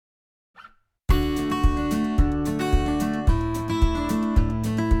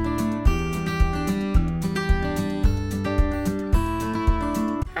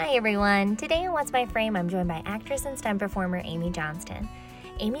Hi everyone! Today in What's My Frame, I'm joined by actress and stunt performer Amy Johnston.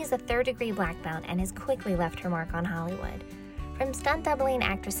 Amy is a third-degree black belt and has quickly left her mark on Hollywood. From stunt doubling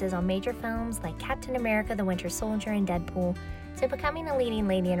actresses on major films like Captain America: The Winter Soldier and Deadpool, to becoming a leading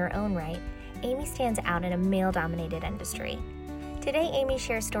lady in her own right, Amy stands out in a male-dominated industry. Today, Amy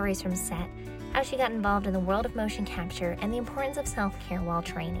shares stories from set, how she got involved in the world of motion capture, and the importance of self-care while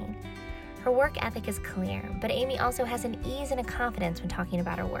training. Her work ethic is clear, but Amy also has an ease and a confidence when talking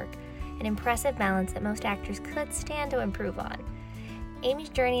about her work, an impressive balance that most actors could stand to improve on. Amy's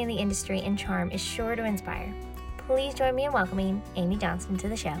journey in the industry and charm is sure to inspire. Please join me in welcoming Amy Johnston to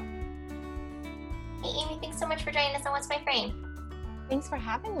the show. Hey Amy, thanks so much for joining us on What's My Frame. Thanks for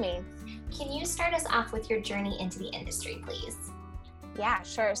having me. Can you start us off with your journey into the industry, please? Yeah,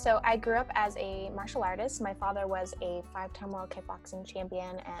 sure. So I grew up as a martial artist. My father was a 5-time world kickboxing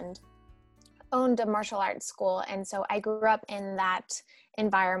champion and owned a martial arts school, and so I grew up in that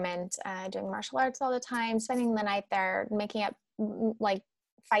environment, doing martial arts all the time, spending the night there, making up like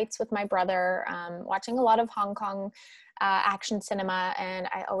fights with my brother, watching a lot of Hong Kong action cinema, and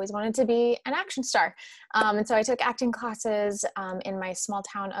I always wanted to be an action star. And so I took acting classes in my small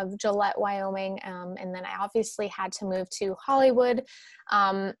town of Gillette, Wyoming, and then I obviously had to move to Hollywood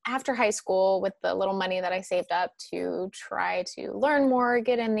after high school with the little money that I saved up to try to learn more,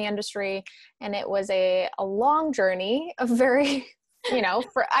 get in the industry. And it was a long journey, a very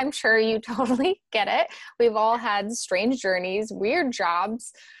I'm sure you totally get it. We've all had strange journeys, weird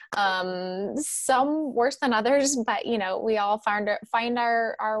jobs, some worse than others, but we all find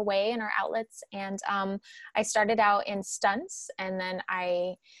our way and our outlets. And I started out in stunts, and then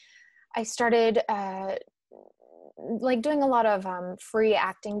I started doing a lot of free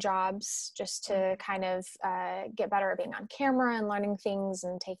acting jobs just to kind of get better at being on camera and learning things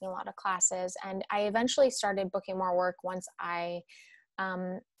and taking a lot of classes. And I eventually started booking more work once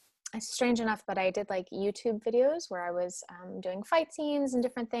strange enough, but I did like YouTube videos where I was doing fight scenes and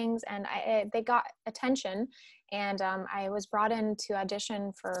different things, and they got attention, and I was brought in to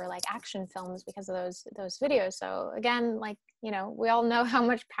audition for like action films because of those videos. So again, we all know how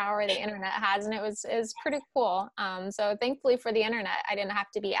much power the internet has, and it was pretty cool. So thankfully for the internet, I didn't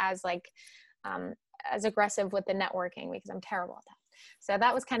have to be as aggressive with the networking because I'm terrible at that. So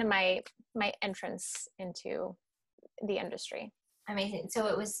that was kind of my entrance into the industry. Amazing. So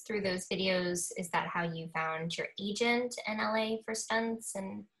it was through those videos. Is that how you found your agent in LA for stunts?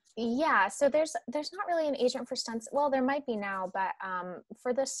 And yeah, so there's not really an agent for stunts. Well, there might be now, but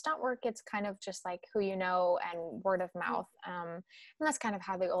for the stunt work, it's kind of just like who you know and word of mouth. And that's kind of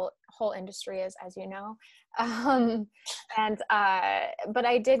how the whole industry is, as you know. But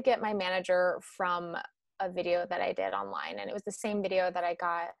I did get my manager from a video that I did online, and it was the same video that I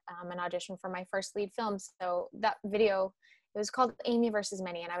got an audition for my first lead film. So that video, it was called Amy versus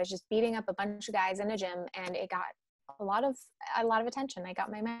Many, and I was just beating up a bunch of guys in a gym, and it got a lot of attention. I got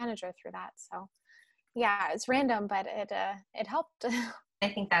my manager through that. So yeah, it's random, but it helped. I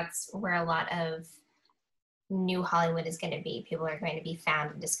think that's where a lot of new Hollywood is going to be. People are going to be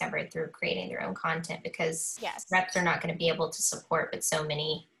found and discovered through creating their own content, because reps are not going to be able to support but so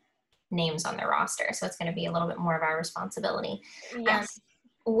many names on their roster. So it's going to be a little bit more of our responsibility. Yes.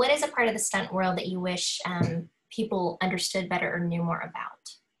 What is a part of the stunt world that you wish people understood better or knew more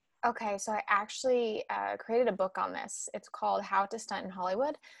about? Okay, so I actually created a book on this. It's called How to Stunt in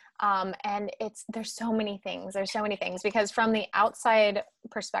Hollywood. And there's so many things. Because from the outside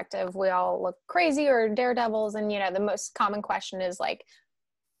perspective, we all look crazy or daredevils. And, the most common question is like,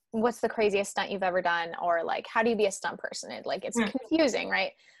 what's the craziest stunt you've ever done? Or like, how do you be a stunt person? It's confusing,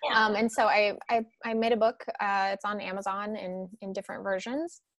 right? Yeah. And so I made a book. It's on Amazon in different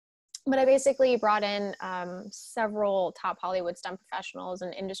versions. But I basically brought in several top Hollywood stunt professionals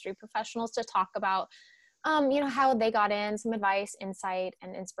and industry professionals to talk about, how they got in, some advice, insight,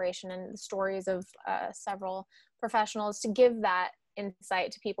 and inspiration, and the stories of several professionals to give that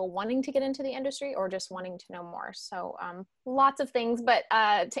insight to people wanting to get into the industry or just wanting to know more. So lots of things, but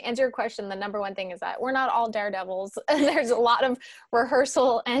to answer your question, the number one thing is that we're not all daredevils. There's a lot of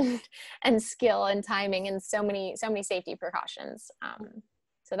rehearsal and skill and timing and so many safety precautions.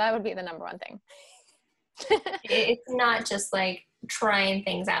 So that would be the number one thing. It's not just like trying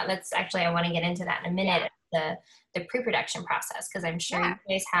things out. That's actually, I want to get into that in a minute, the pre-production process, because I'm sure you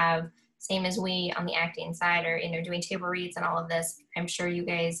guys have, same as we on the acting side or, doing table reads and all of this, I'm sure you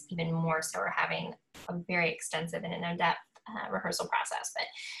guys even more so are having a very extensive and in-depth rehearsal process. But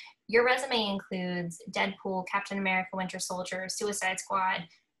your resume includes Deadpool, Captain America, Winter Soldier, Suicide Squad.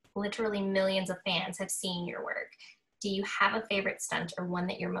 Literally millions of fans have seen your work. Do you have a favorite stunt or one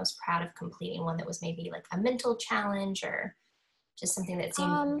that you're most proud of completing, one that was maybe like a mental challenge or Just something that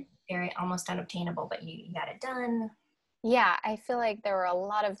seemed very almost unobtainable, but you got it done. Yeah, I feel like there were a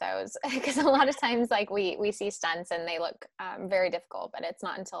lot of those because a lot of times like we see stunts and they look very difficult, but it's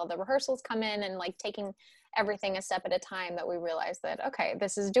not until the rehearsals come in and like taking everything a step at a time that we realize that, okay,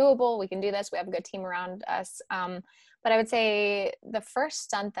 this is doable. We can do this. We have a good team around us. But I would say the first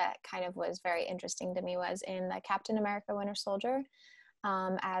stunt that kind of was very interesting to me was in the Captain America Winter Soldier.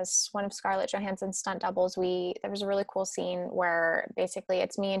 As one of Scarlett Johansson's stunt doubles, there was a really cool scene where basically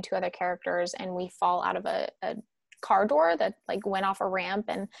it's me and two other characters and we fall out of a car door that like went off a ramp,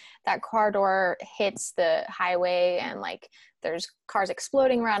 and that car door hits the highway and like there's cars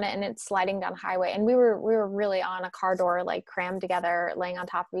exploding around it and it's sliding down the highway, and we were really on a car door, like crammed together, laying on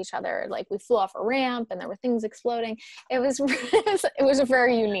top of each other, like we flew off a ramp and there were things exploding. It was it was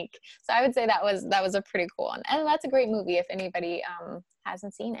very unique. So I would say that was a pretty cool one, and that's a great movie if anybody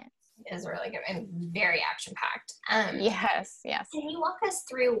hasn't seen it. It is really good and very action packed. Yes. Can you walk us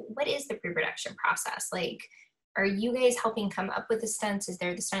through what is the pre-production process like? Are you guys helping come up with the stunts? Is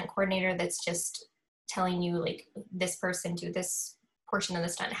there the stunt coordinator that's just telling you like this person do this portion of the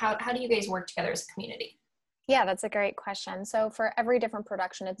stunt? How do you guys work together as a community? Yeah, that's a great question. So for every different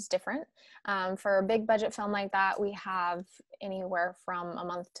production, it's different. For a big budget film like that, we have anywhere from a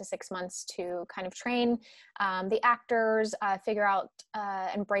month to 6 months to kind of train the actors, figure out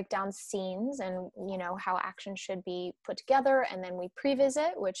and break down scenes and, you know, how action should be put together. And then we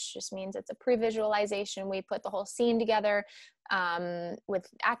pre-visit, which just means it's a pre-visualization. We put the whole scene together with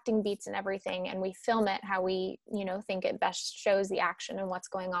acting beats and everything, and we film it how we, you know, think it best shows the action and what's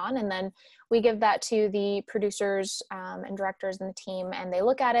going on. And then we give that to the producers and directors and the team, and they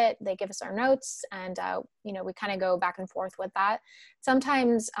look at it, they give us our notes, and you know, we kind of go back and forth with that.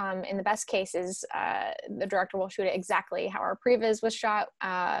 Sometimes in the best cases, the director will shoot it exactly how our previs was shot,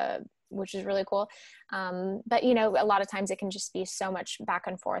 which is really cool. But, you know, a lot of times it can just be so much back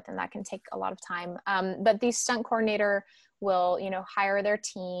and forth, and that can take a lot of time. But the stunt coordinator will, you know, hire their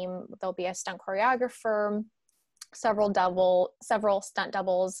team. There'll be a stunt choreographer, several stunt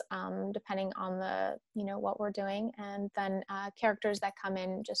doubles, depending on the, you know, what we're doing. And then characters that come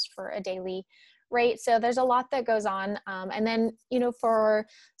in just for a daily rate. So there's a lot that goes on. And then, you know, for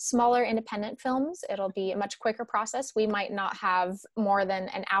smaller independent films, it'll be a much quicker process. We might not have more than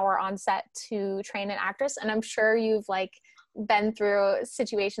an hour on set to train an actress. And I'm sure you've like been through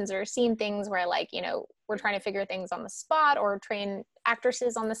situations or seen things where like, you know, we're trying to figure things on the spot or train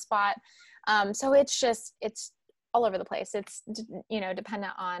actresses on the spot. So it's all over the place. It's, you know,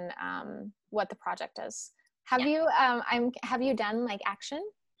 dependent on what the project is. Have you done like action?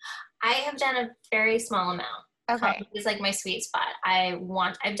 I have done a very small amount. Okay. It's like my sweet spot.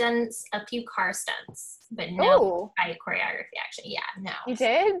 I've done a few car stunts, but no fight choreography action. Yeah, no. You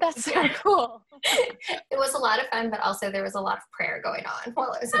did? That's so cool. It was a lot of fun, but also there was a lot of prayer going on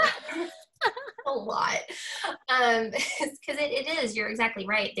while I was in there. A lot. Because it is, you're exactly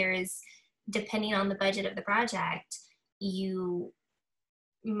right. There is, depending on the budget of the project, you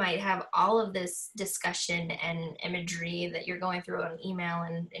might have all of this discussion and imagery that you're going through on email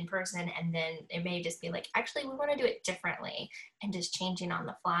and in person, and then it may just be like, actually, we want to do it differently, and just changing on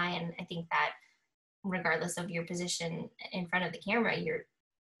the fly. And I think that regardless of your position in front of the camera,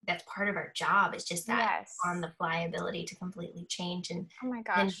 that's part of our job. It's just that on the fly ability to completely change and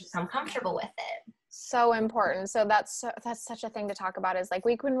become comfortable with it. So important. So that's such a thing to talk about, is like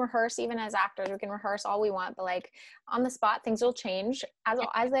we can rehearse, even as actors, we can rehearse all we want, but like on the spot, things will change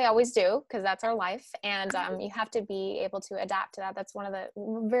as they always do, because that's our life. And you have to be able to adapt to that. That's one of the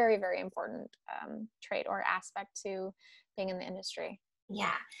very, very important trait or aspect to being in the industry.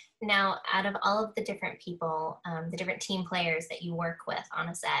 Yeah. Now, out of all of the different people, the different team players that you work with on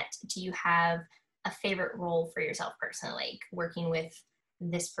a set, do you have a favorite role for yourself personally, like working with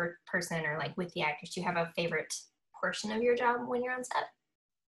this person or like with the actors? Do you have a favorite portion of your job when you're on set?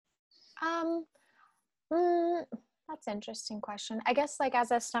 That's an interesting question. I guess like as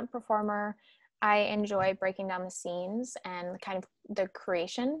a stunt performer, I enjoy breaking down the scenes and kind of the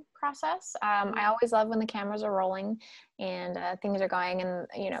creation process. I always love when the cameras are rolling and things are going and,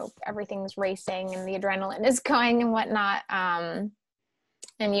 you know, everything's racing and the adrenaline is going and whatnot.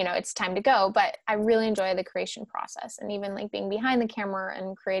 And, you know, it's time to go, but I really enjoy the creation process, and even like being behind the camera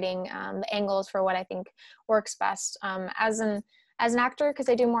and creating the angles for what I think works best. As an actor, because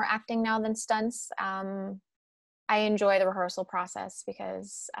I do more acting now than stunts, I enjoy the rehearsal process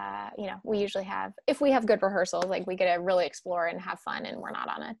because, you know, we usually have, if we have good rehearsals, like we get to really explore and have fun and we're not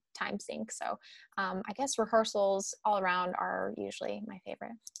on a time sink. So I guess rehearsals all around are usually my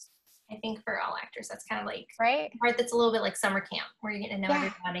favorite. I think for all actors, that's kind of like Right? the part that's a little bit like summer camp, where you're getting to know Yeah,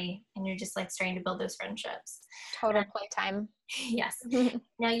 everybody and you're just like starting to build those friendships. total playtime. Yes.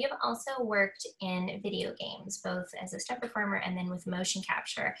 Now, you've also worked in video games, both as a stunt performer and then with motion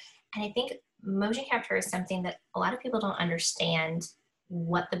capture. And I think motion capture is something that a lot of people don't understand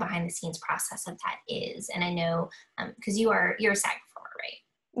what the behind the scenes process of that is. And I know because you're a SAG performer,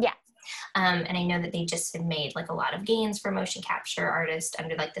 right? Yeah. And I know that they just have made like a lot of gains for motion capture artists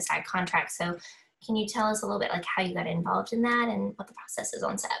under like the SAG contract. So can you tell us a little bit like how you got involved in that and what the process is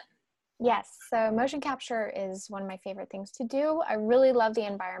on set? Yes, so motion capture is one of my favorite things to do. I really love the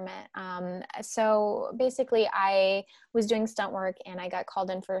environment. So basically, I was doing stunt work and I got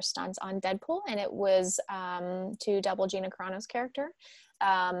called in for stunts on Deadpool, and it was to double Gina Carano's character.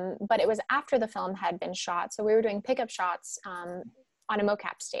 But it was after the film had been shot. So we were doing pickup shots on a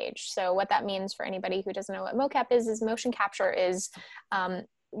mocap stage. So what that means for anybody who doesn't know what mocap is motion capture is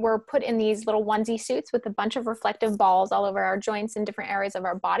we're put in these little onesie suits with a bunch of reflective balls all over our joints in different areas of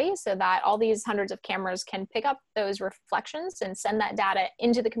our body so that all these hundreds of cameras can pick up those reflections and send that data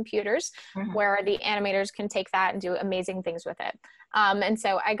into the computers where the animators can take that and do amazing things with it. And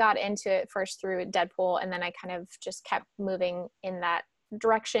so I got into it first through Deadpool, and then I kind of just kept moving in that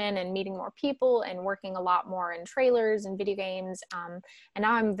direction and meeting more people and working a lot more in trailers and video games. And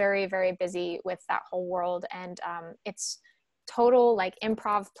now I'm very, very busy with that whole world. And it's total like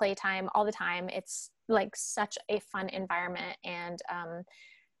improv playtime all the time. It's like such a fun environment, and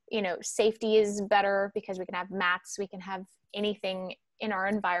you know, safety is better because we can have mats, we can have anything in our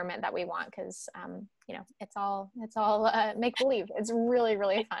environment that we want, because you know, it's all make believe. It's really,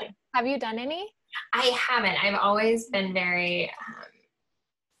 really fun. Have you done any? I haven't. I've always been very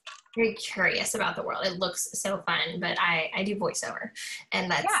very curious about the world. It looks so fun, but I do voiceover,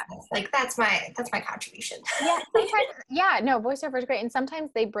 and that's my contribution. Yeah, sometimes, yeah, no, voiceover is great, and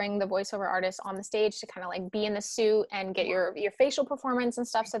sometimes they bring the voiceover artist on the stage to kind of like be in the suit and get your facial performance and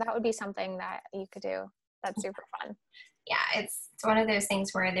stuff. So that would be something that you could do. That's super fun. Yeah, it's one of those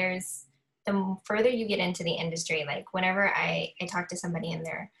things where there's the further you get into the industry, like whenever I talk to somebody and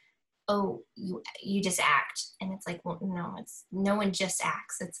they're, oh, you just act, and it's like, well, no, it's no one just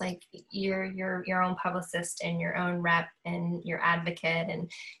acts. It's like you're your own publicist and your own rep and your advocate,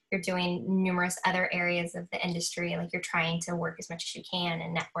 and you're doing numerous other areas of the industry. Like you're trying to work as much as you can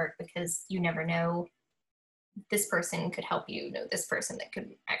and network, because you never know, this person could help you know this person that could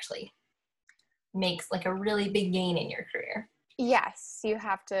actually make like a really big gain in your career. Yes, you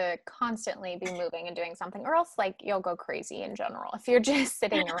have to constantly be moving and doing something, or else like you'll go crazy in general if you're just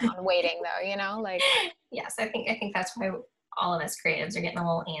sitting around waiting, though, you know, like. Yes, I think that's why all of us creatives are getting a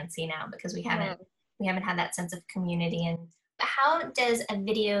little antsy now, because we haven't had that sense of community. And how does a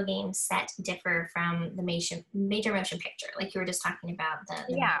video game set differ from the major motion picture, like you were just talking about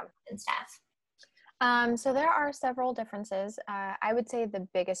the and stuff? So there are several differences. I would say the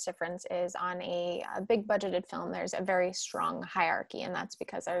biggest difference is on a big budgeted film, there's a very strong hierarchy, and that's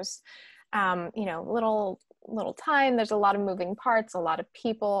because there's, you know, little time. There's a lot of moving parts, a lot of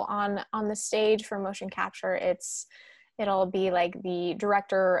people on the stage. For motion capture, it'll be like the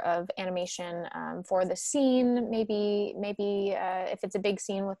director of animation for the scene. Maybe if it's a big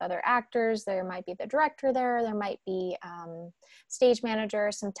scene with other actors, there might be the director there. There might be stage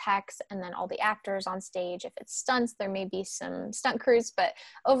manager, some techs, and then all the actors on stage. If it's stunts, there may be some stunt crews, but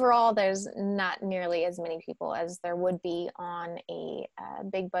overall, there's not nearly as many people as there would be on a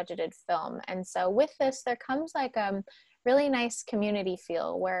big budgeted film. And so with this, there comes like really nice community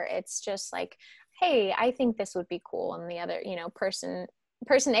feel, where it's just like, hey, I think this would be cool. And the other, you know, person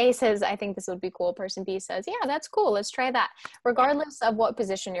A says, I think this would be cool. Person B says, yeah, that's cool. Let's try that. Regardless of what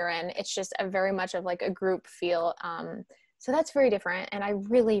position you're in, it's just a very much of like a group feel. So that's very different. And I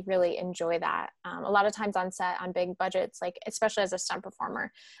really, really enjoy that. A lot of times on set, on big budgets, like especially as a stunt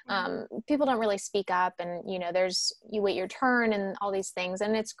performer, people don't really speak up, and, you know, you wait your turn and all these things,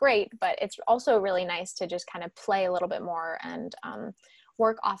 and it's great, but it's also really nice to just kind of play a little bit more and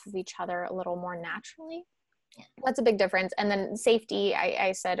work off of each other a little more naturally. That's a big difference. And then safety,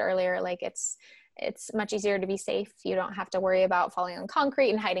 I said earlier, like it's much easier to be safe. You don't have to worry about falling on concrete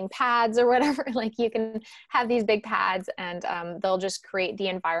and hiding pads or whatever. Like you can have these big pads, and they'll just create the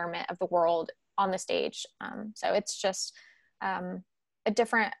environment of the world on the stage. So it's just a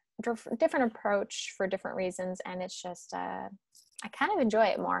different approach for different reasons. And it's just, I kind of enjoy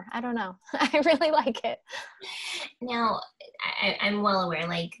it more. I don't know. I really like it. Now, I'm well aware,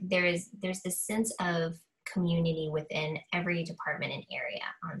 like there's this sense of community within every department and area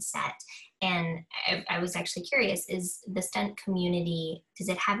on set. And I was actually curious, is the stunt community, does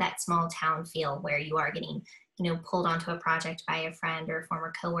it have that small town feel where you are getting pulled onto a project by a friend or a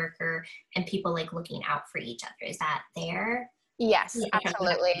former coworker, and people like looking out for each other. Is that there? Yes, Yeah,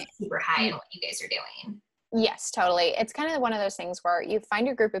 absolutely. super high in what you guys are doing. Yes, totally. It's kind of one of those things where you find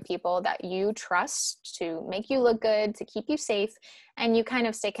your group of people that you trust to make you look good, to keep you safe, and you kind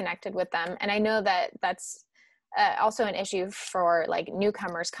of stay connected with them. And I know that that's also an issue for like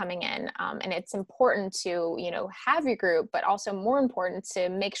newcomers coming in. And it's important to, have your group, but also more important to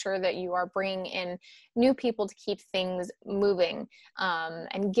make sure that you are bringing in new people to keep things moving,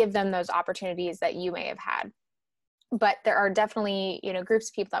 and give them those opportunities that you may have had. But there are definitely, groups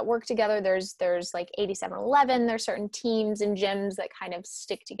of people that work together. There's like 8711, there's certain teams and gyms that kind of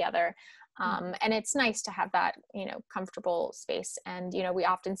stick together. And it's nice to have that, comfortable space. And, we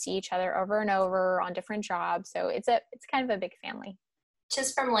often see each other over and over on different jobs. So it's kind of a big family.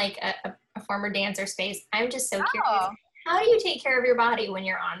 Just from like a former dancer space, I'm just so curious. How do you take care of your body when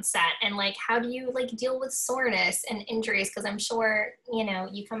you're on set? And like, how do you like deal with soreness and injuries? Because I'm sure,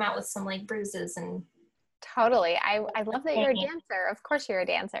 you come out with some like bruises and... Totally. I love that you're a dancer. Of course you're a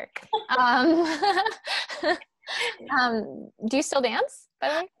dancer. Do you still dance, by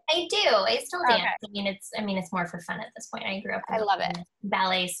the way? I do. I still dance. Okay. It's more for fun at this point. I grew up in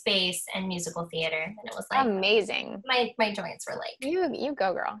ballet space and musical theater, and it was like amazing. My joints were like, you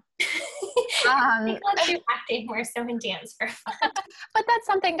go, girl. I love do acting more so in dance for fun. But that's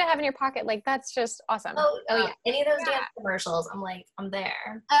something to have in your pocket. Like that's just awesome. Oh yeah. Any of those dance commercials, I'm like, I'm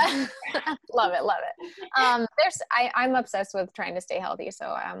there. Love it. I'm obsessed with trying to stay healthy.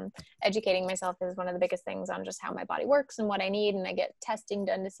 So educating myself is one of the biggest things on just how my body works and what I need. And I get testing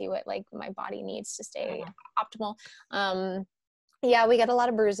done to see what like my body needs to stay optimal. Yeah, we get a lot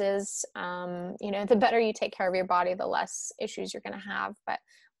of bruises. The better you take care of your body, the less issues you're going to have. But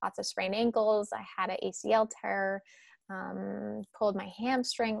lots of sprained ankles. I had an ACL tear, pulled my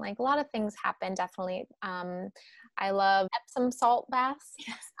hamstring. Like a lot of things happen. Definitely. I love Epsom salt baths.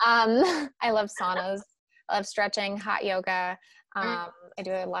 I love saunas. I love stretching, hot yoga. I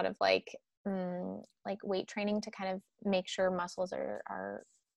do a lot of like weight training to kind of make sure muscles are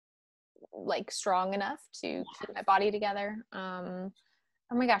like strong enough to keep my body together. Oh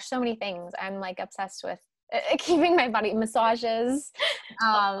my gosh, so many things. I'm like obsessed with keeping my body. Massages.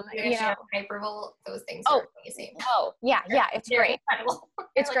 Hypervolt, those things are amazing. Oh yeah, it's great. Incredible.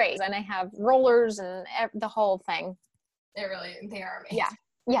 It's great. And I have rollers and the whole thing. They are amazing. Yeah.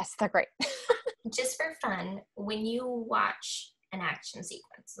 Yes, they're great. Just for fun, when you watch an action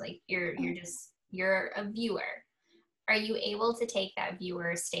sequence, like you're a viewer, are you able to take that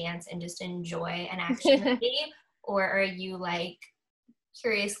viewer stance and just enjoy an action movie? Or are you like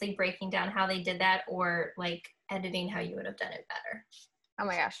curiously breaking down how they did that, or like editing how you would have done it better? Oh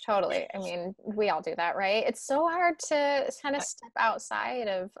my gosh, totally. I mean, we all do that, right? It's so hard to kind of step outside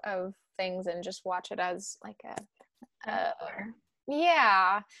of things and just watch it as like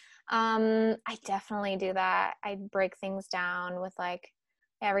yeah. I definitely do that. I break things down with like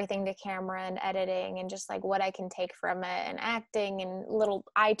everything to camera and editing and just like what I can take from it, and acting and little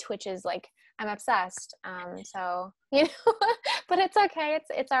eye twitches. Like I'm obsessed. So, but it's okay.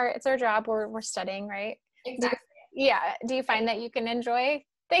 It's our job. We're studying, right? Exactly. Do you find that you can enjoy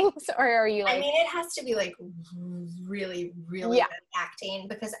things, or are you like... it has to be like really, really good acting,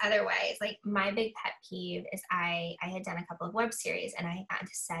 because otherwise, like my big pet peeve is I had done a couple of web series and I had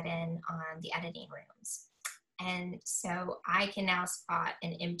to set in on the editing rooms. And so I can now spot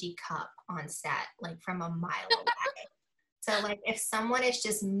an empty cup on set, like from a mile away. So like if someone is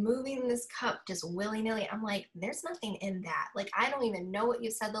just moving this cup just willy-nilly, I'm like, there's nothing in that. Like, I don't even know what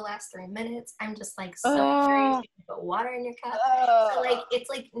you said the last 3 minutes. I'm just like so curious to put water in your cup. So like, it's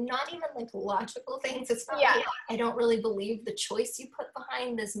like not even like logical things. It's not like, I don't really believe the choice you put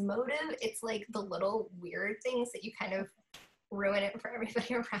behind this motive. It's like the little weird things that you kind of ruin it for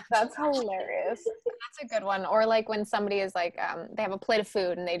everybody around. That's hilarious. That's a good one. Or like when somebody is like, they have a plate of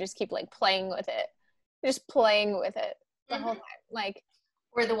food and they just keep like playing with it the whole time. Like,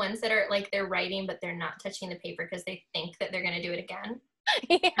 or the ones that are like they're writing but they're not touching the paper because they think that they're going to do it again.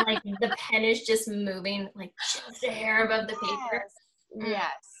 And, like the pen is just moving like just a hair above the paper.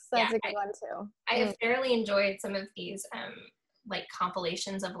 Yes, that's a good one too. I have fairly enjoyed some of these like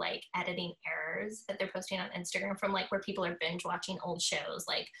compilations of like editing errors that they're posting on Instagram from like where people are binge watching old shows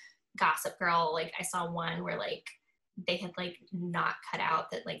like Gossip Girl. Like I saw one where like they had like not cut out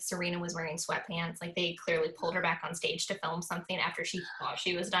that like Serena was wearing sweatpants. Like they clearly pulled her back on stage to film something after she thought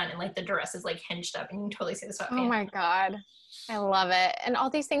she was done, and like the dress is like hinged up and you can totally see the sweatpants. Oh my God. I love it. And all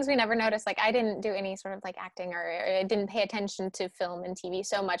these things we never noticed. Like I didn't do any sort of like acting, or I didn't pay attention to film and TV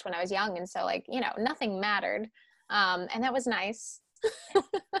so much when I was young. And so like, nothing mattered. And that was nice.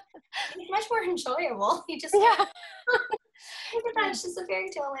 It's much more enjoyable. You just Yeah. look at that. It's just a fairy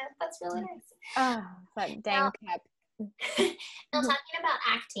tale land. That's really nice. Oh, that dang Now, cap. now talking about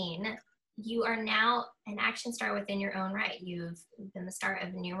acting, you are now an action star within your own right. You've been the star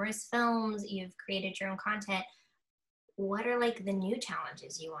of numerous films. You've created your own content. What are like the new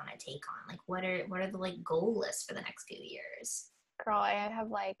challenges you want to take on? Like what are the like goal lists for the next few years? Girl, I have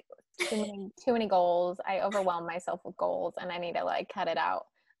like too many goals. I overwhelm myself with goals and I need to like cut it out.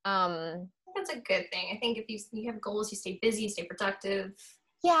 That's a good thing. I think if you have goals, you stay busy, you stay productive.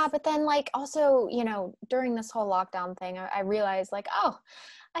 Yeah, but then like also, you know, during this whole lockdown thing, I realized like, oh,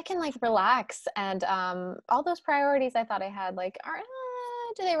 I can like relax and all those priorities I thought I had like are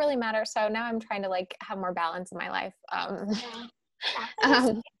do they really matter? So now I'm trying to like have more balance in my life. Yeah.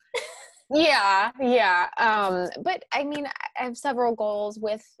 Um, yeah. But I mean, I have several goals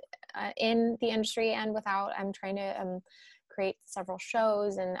with in the industry and without. I'm trying to create several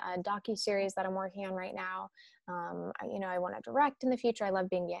shows and a docu-series that I'm working on right now. I want to direct in the future. I love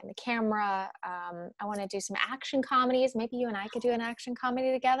being behind the camera. I want to do some action comedies. Maybe you and I could do an action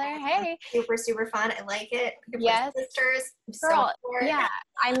comedy together. Hey, Super, super fun. I like it. We could play yes, sisters. I'm girl. so for it. Yeah,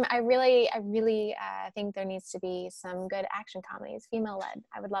 I really think there needs to be some good action comedies, female led.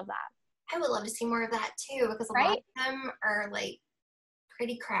 I would love that. I would love to see more of that too, because a lot Right? of them are like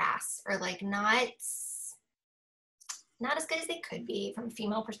pretty crass or like not as good as they could be from a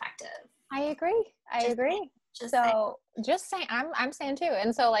female perspective. I agree. Just So just saying, I'm saying too.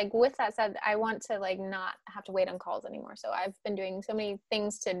 And so like with that said, I want to like not have to wait on calls anymore. So I've been doing so many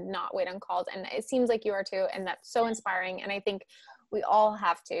things to not wait on calls, and it seems like you are too. And that's so inspiring. And I think we all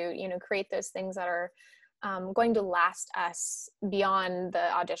have to, create those things that are going to last us beyond the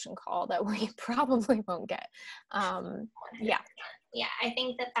audition call that we probably won't get. Yeah. Yeah, I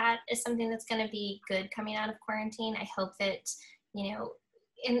think that is something that's going to be good coming out of quarantine. I hope that,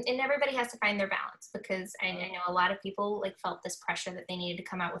 and everybody has to find their balance, because I know a lot of people like felt this pressure that they needed to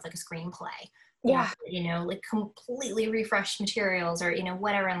come out with like a screenplay. Yeah. Or, like completely refreshed materials or,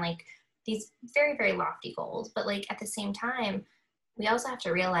 whatever. And like these very, very lofty goals. But like at the same time, we also have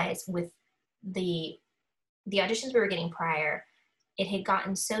to realize with the auditions we were getting prior, it had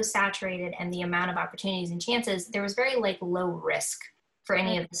gotten so saturated, and the amount of opportunities and chances, there was very like low risk for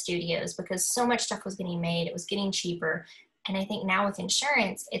any of the studios, because so much stuff was getting made, it was getting cheaper. And I think now with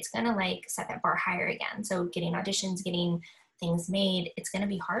insurance, it's going to like set that bar higher again. So getting auditions, getting things made, it's going to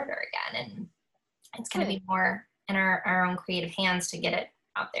be harder again. And it's going to be more in our own creative hands to get it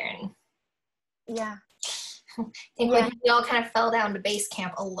out there. And yeah. I think we all kind of fell down to base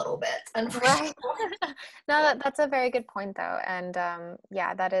camp a little bit, unfortunately. Right. No, that's a very good point though. And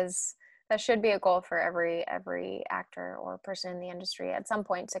that should be a goal for every actor or person in the industry at some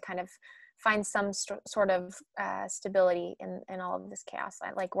point, to kind of find some sort of stability in all of this chaos.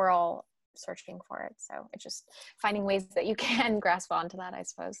 Like we're all searching for it. So it's just finding ways that you can grasp onto that, I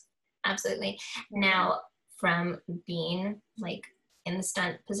suppose. Absolutely. Now, from being like in the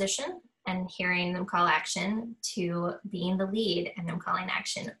stunt position and hearing them call action to being the lead and them calling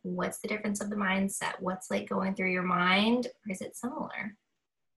action, what's the difference of the mindset? What's like going through your mind, or is it similar?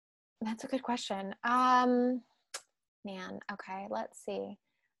 That's a good question. Man, okay, let's see.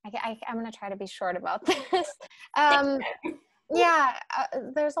 I'm going to try to be short about this.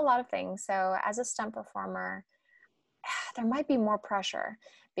 There's a lot of things. So as a stunt performer, there might be more pressure,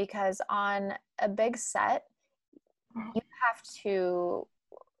 because on a big set,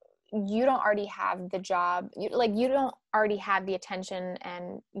 you don't already have the job. You don't already have the attention,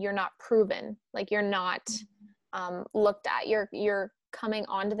 and you're not proven. Like you're not looked at. You're coming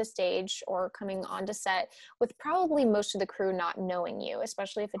onto the stage or coming onto set with probably most of the crew not knowing you,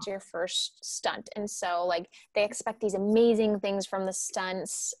 especially if it's your first stunt. And so like they expect these amazing things from the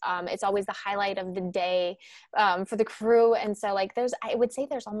stunts. It's always the highlight of the day for the crew. And so like I would say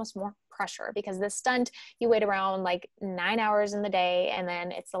there's almost more pressure, because the stunt, you wait around like 9 hours in the day, and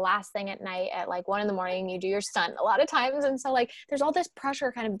then it's the last thing at night at like 1 a.m. you do your stunt a lot of times. And so like there's all this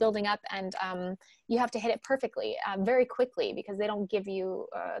pressure kind of building up, and you have to hit it perfectly very quickly, because they don't give you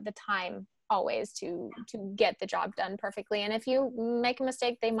the time always to get the job done perfectly. And if you make a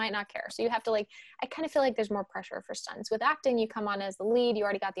mistake, they might not care. So you have to I kind of feel like there's more pressure for stunts. With acting, you come on as the lead, you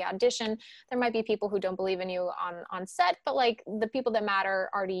already got the audition. There might be people who don't believe in you on set, but like the people that matter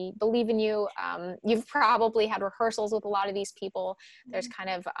already believe in you. You've probably had rehearsals with a lot of these people. There's kind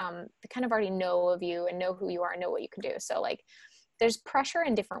of they kind of already know of you and know who you are and know what you can do. So like there's pressure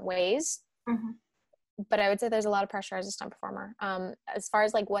in different ways. Mm-hmm. But I would say there's a lot of pressure as a stunt performer. As far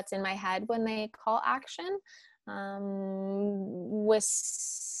as like what's in my head when they call action, with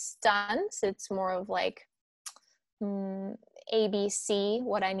stunts, it's more of like, ABC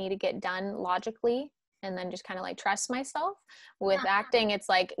what I need to get done logically, and then just kind of like trust myself. With acting, it's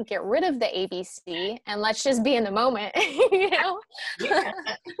like, get rid of the ABC and let's just be in the moment, you know?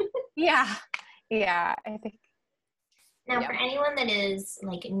 Yeah. Yeah. I think. Now, for anyone that is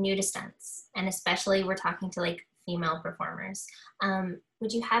like new to stunts, and especially we're talking to like female performers,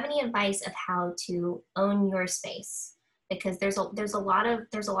 would you have any advice of how to own your space? Because there's a lot of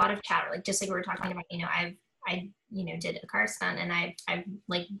chatter, like just like we were talking about, I did a car stunt, and I've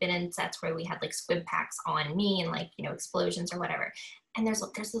like been in sets where we had like squib packs on me and like, explosions or whatever. And there's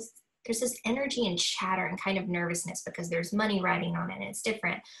this energy and chatter and kind of nervousness because there's money riding on it and it's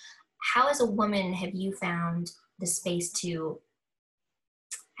different. How as a woman have you found the space to,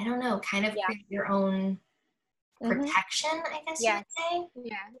 I don't know, kind of create your own protection, I guess you would say?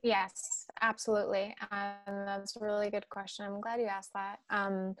 Yeah. Yes, absolutely. That's a really good question. I'm glad you asked that.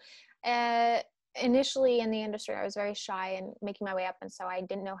 Initially in the industry, I was very shy and making my way up, and so I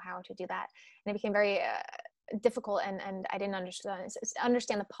didn't know how to do that, and it became very difficult, and I didn't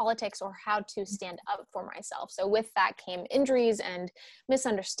understand the politics or how to stand up for myself. So with that came injuries and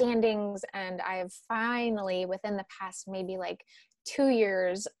misunderstandings, and I've finally, within the past maybe like 2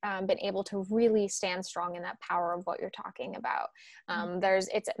 years, been able to really stand strong in that power of what you're talking about.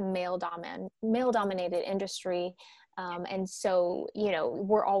 It's a male dominated industry. And so,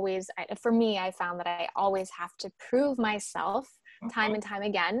 we're always, for me, I found that I always have to prove myself time and time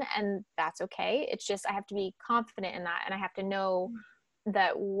again, and that's okay. It's just, I have to be confident in that, and I have to know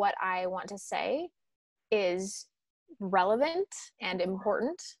that what I want to say is relevant and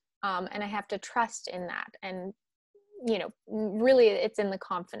important. And I have to trust in that. And really it's in the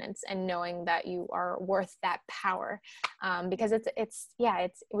confidence and knowing that you are worth that power, because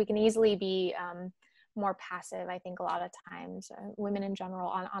we can easily be more passive, I think, a lot of times, women in general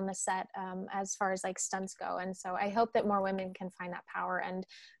on the set, as far as like stunts go. And so I hope that more women can find that power and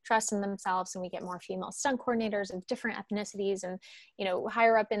trust in themselves, and we get more female stunt coordinators of different ethnicities, and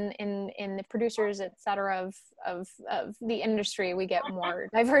higher up in the producers, et cetera, of the industry, we get more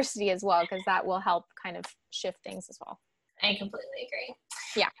diversity as well, because that will help kind of shift things as well. I completely agree.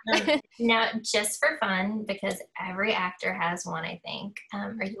 Yeah. Now, just for fun, because every actor has one, I think,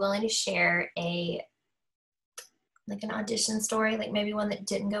 are you willing to share an audition story, like maybe one that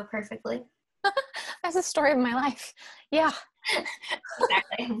didn't go perfectly? That's the story of my life. Yeah.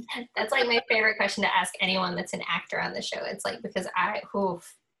 Exactly. That's like my favorite question to ask anyone that's an actor on the show. It's like, because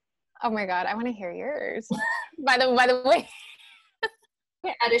oh my God, I want to hear yours. By the way,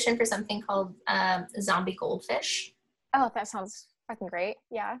 I auditioned for something called Zombie Goldfish. Oh, that sounds fucking great.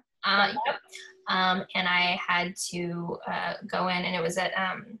 Yeah. Yep. And I had to go in, and it was at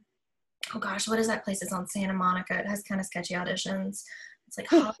oh gosh, what is that place? It's on Santa Monica. It has kind of sketchy auditions. It's like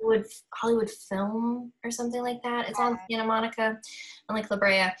Hollywood Film or something like that. It's on Santa Monica and like La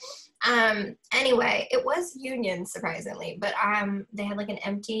Brea. Anyway, it was union, surprisingly, but they had like an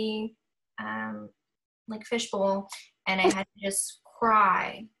empty like fishbowl, and I had to just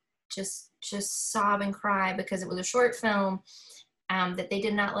cry, just sob and cry, because it was a short film that they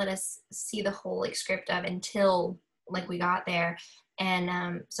did not let us see the whole like script of until like we got there.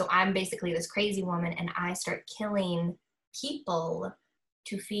 And so I'm basically this crazy woman, and I start killing people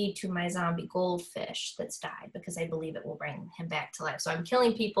to feed to my zombie goldfish that's died, because I believe it will bring him back to life. So I'm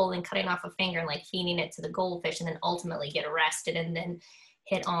killing people and cutting off a finger and like feeding it to the goldfish, and then ultimately get arrested and then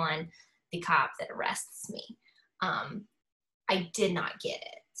hit on the cop that arrests me. I did not get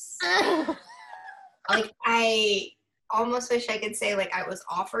it. Like, I almost wish I could say like I was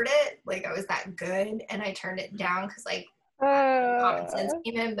offered it, like I was that good, and I turned it down because like common sense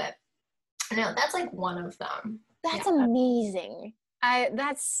came in. But no, that's like one of them. That's amazing.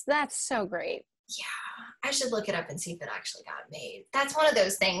 That's so great. Yeah, I should look it up and see if it actually got made. That's one of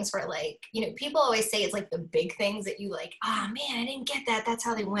those things where like, people always say it's like the big things that you like, oh man, I didn't get that. That's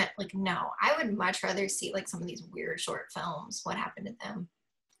how they went. Like, no, I would much rather see like some of these weird short films, what happened to them.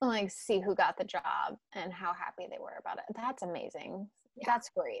 Like, see who got the job and how happy they were about it. That's amazing. Yeah. That's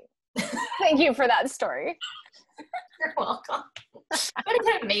great. Thank you for that story. You're welcome. It would have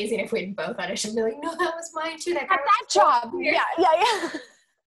been amazing if we'd both auditioned and be like, no, that was mine too. That job. Yeah.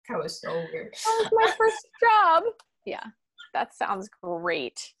 That was so weird. That was my first job. Yeah, that sounds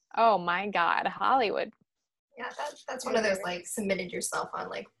great. Oh my God, Hollywood. Yeah, that's one of those like submitted yourself on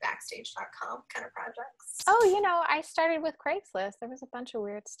like backstage.com kind of projects. Oh, I started with Craigslist. There was a bunch of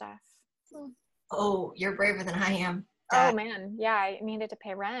weird stuff. Oh, you're braver than I am. Oh man, yeah, I needed to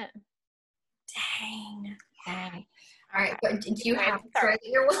pay rent. Dang. All right, but do you have a story that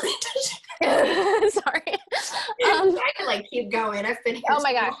you're willing to share? Sorry. I can like keep going. I've been here. Oh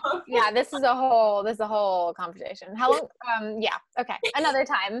my gosh. Yeah, this is a whole conversation. How long? Yeah. Okay. Another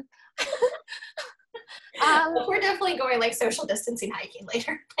time. We're definitely going like social distancing hiking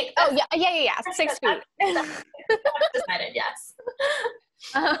later. Like, oh yeah. 6 feet. That's decided. Yes.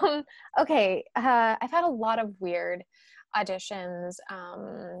 Okay. I've had a lot of weird auditions.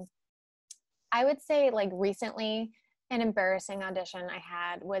 I would say like recently an embarrassing audition I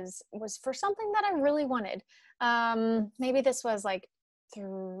had was for something that I really wanted. Maybe this was like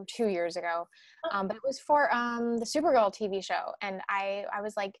through 2 years ago. But it was for the Supergirl TV show. And I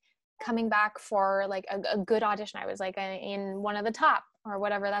was like coming back for like a good audition. I was like in one of the top or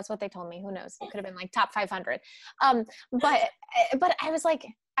whatever. That's what they told me. Who knows? It could have been like top 500. But I was like,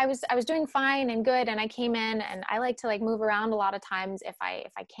 I was doing fine and good, and I came in, and I like to like move around a lot of times if I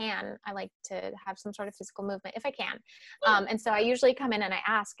can. I like to have some sort of physical movement if I can. And so I usually come in and I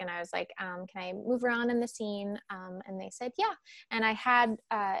ask, and I was like, can I move around in the scene? And they said, yeah. And I had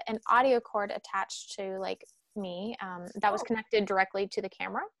an audio cord attached to like me that was connected directly to the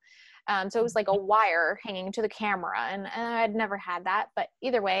camera. So it was like a wire hanging to the camera, and I'd never had that. But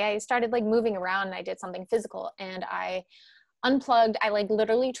either way, I started like moving around, and I did something physical, and I unplugged. I like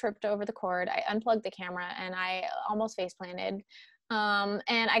literally tripped over the cord. I unplugged the camera, and I almost face planted. And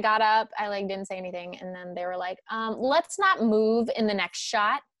I got up. I like didn't say anything, and then they were like, "Let's not move in the next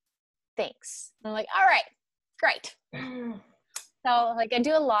shot. Thanks." And I'm like, "All right, great." So like I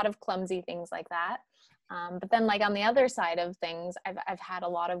do a lot of clumsy things like that. But then like on the other side of things, I've had a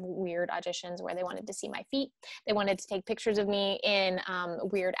lot of weird auditions where they wanted to see my feet. They wanted to take pictures of me in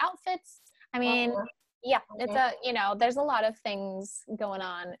weird outfits. I mean, yeah, it's there's a lot of things going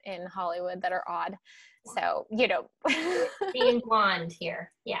on in Hollywood that are odd. So, being blonde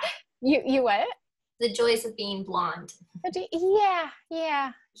here. Yeah. You what? The joys of being blonde. Yeah.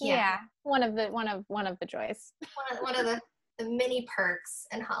 One of the joys. One of the many perks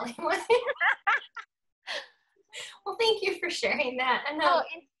in Hollywood. Well, thank you for sharing that. And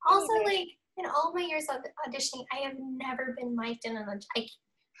also, like, in all my years of auditioning, I have never been mic'd in an audition.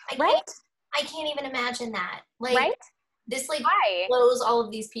 I can't even imagine that. Like, right? This, like, Why? blows all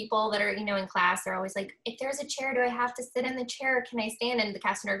of these people that are, in class. They're always like, if there's a chair, do I have to sit in the chair? Can I stand? And the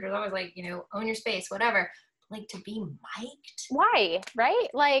casting director is always like, own your space, whatever. Like, to be mic'd? Why? Right?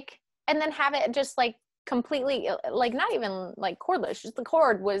 Like, and then have it just, like, completely, like, not even, like, cordless. Just the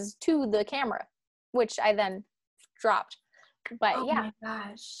cord was to the camera, which I then dropped. But oh yeah. my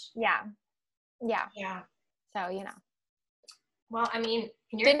gosh. Yeah. So well, I mean,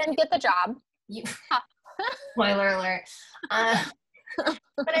 didn't get the job. Spoiler alert.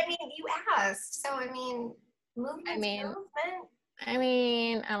 But I mean, you asked, so I mean, movement. I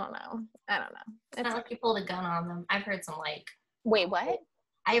don't know. It's not like you pulled a gun on them. I've heard some like. Wait, what?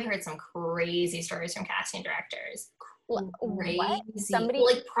 I have heard some crazy stories from casting directors. Crazy. What? Somebody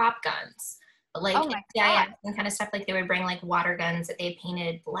like prop guns. But like and kind of stuff, like they would bring like water guns that they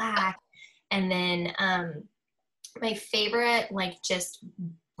painted black. And then my favorite, like, just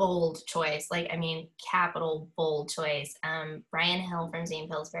bold choice, like, I mean, capital bold choice. Brian Hill from Zane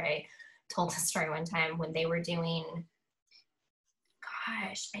Pillsbury told a story one time when they were doing,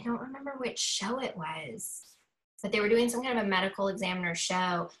 gosh, I don't remember which show it was, but they were doing some kind of a medical examiner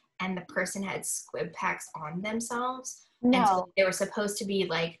show, and the person had squib packs on themselves. No. And so they were supposed to be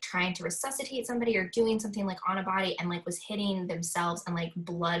like trying to resuscitate somebody or doing something like on a body, and like was hitting themselves, and like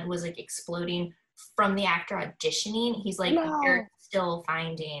blood was like exploding from the actor auditioning. He's like, they're still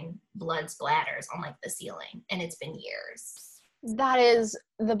finding blood splatters on like the ceiling, and it's been years. That is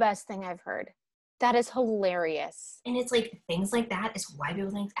the best thing I've heard. That is hilarious. And it's like things like that is why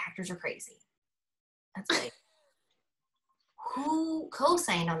people think actors are crazy. That's like, who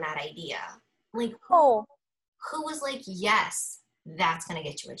co-signed on that idea? Like, who was like, yes, that's going to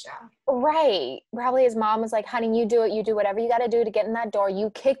get you a job? Right. Probably his mom was like, honey, you do it. You do whatever you got to do to get in that door. You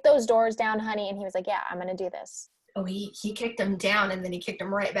kick those doors down, honey. And he was like, yeah, I'm going to do this. Oh, he kicked him down, and then he kicked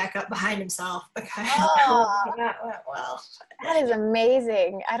him right back up behind himself. Okay. That went well. That is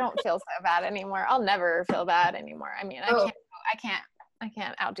amazing. I don't feel so bad anymore. I'll never feel bad anymore. I mean, I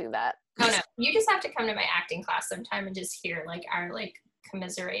can't outdo that. Oh no, you just have to come to my acting class sometime and just hear like our like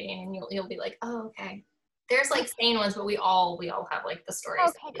commiserating, and you'll be like, oh, okay. There's like sane ones, but we all have like the stories.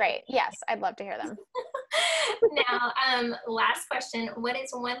 Okay, great. Yes, I'd love to hear them. Now, last question. What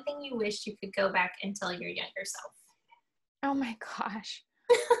is one thing you wish you could go back and tell your younger self? Oh my gosh.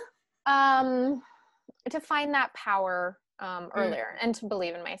 To find that power earlier, and to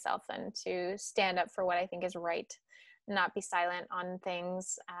believe in myself, and to stand up for what I think is right, not be silent on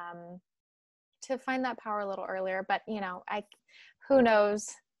things. To find that power a little earlier, but who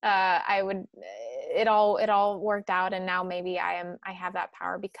knows? I would it all worked out, and now maybe I have that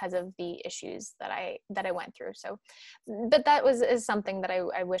power because of the issues that I went through. So, but that is something that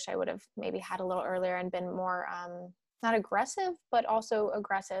I wish I would have maybe had a little earlier and been more not aggressive, but also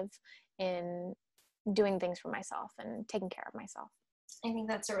aggressive in doing things for myself and taking care of myself. I think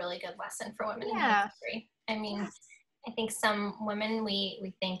that's a really good lesson for women in the industry. I mean, I think some women,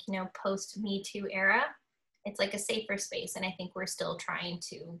 we think, post Me Too era, it's like a safer space. And I think we're still trying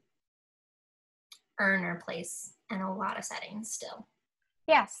to earn our place in a lot of settings still.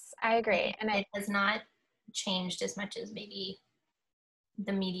 Yes, I agree. And it has not changed as much as maybe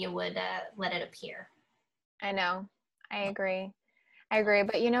the media would let it appear. I know. I agree.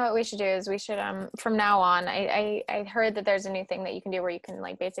 But what we should do is we should, from now on, I heard that there's a new thing that you can do where you can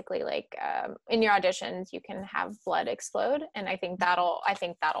basically in your auditions, you can have blood explode. And I think that'll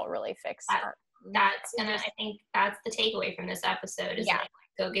really fix I think that's the takeaway from this episode is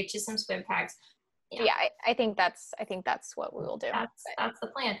go get you some swim packs. Yeah. I think that's what we will do. That's the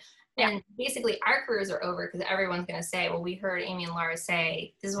plan. And basically our careers are over because everyone's going to say, well, we heard Amy and Laura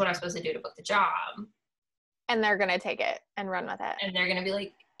say, this is what I'm supposed to do to book the job. And they're going to take it and run with it. And they're going to be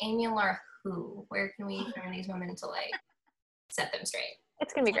like, Amy and Laura, where can we find these women to set them straight?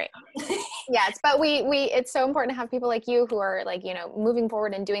 It's going to be great. Yes. But it's so important to have people like you who are moving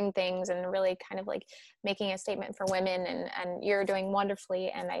forward and doing things and really kind of making a statement for women, and you're doing wonderfully.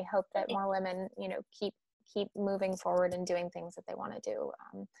 And I hope that more women, keep moving forward and doing things that they want to do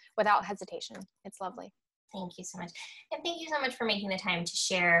without hesitation. It's lovely. Thank you so much. And thank you so much for making the time to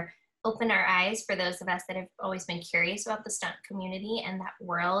share, open our eyes for those of us that have always been curious about the stunt community and that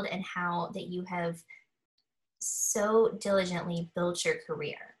world, and how that you have so diligently built your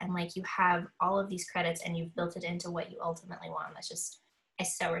career, and you have all of these credits and you've built it into what you ultimately want. That's just, I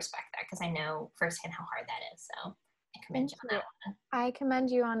so respect that because I know firsthand how hard that is. So I commend you on that one. I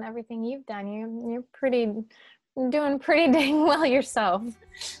commend you on everything you've done. You're doing pretty dang well yourself.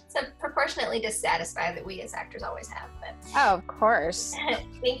 So proportionately dissatisfied that we as actors always have. But oh, of course.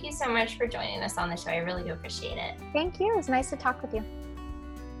 Thank you so much for joining us on the show. I really do appreciate it. Thank you. It was nice to talk with you.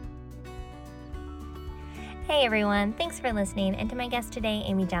 Hey everyone, thanks for listening, and to my guest today,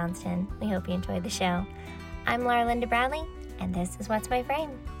 Amy Johnston. We hope you enjoyed the show. I'm Laura Linda Bradley, and this is What's My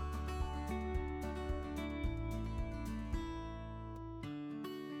Frame?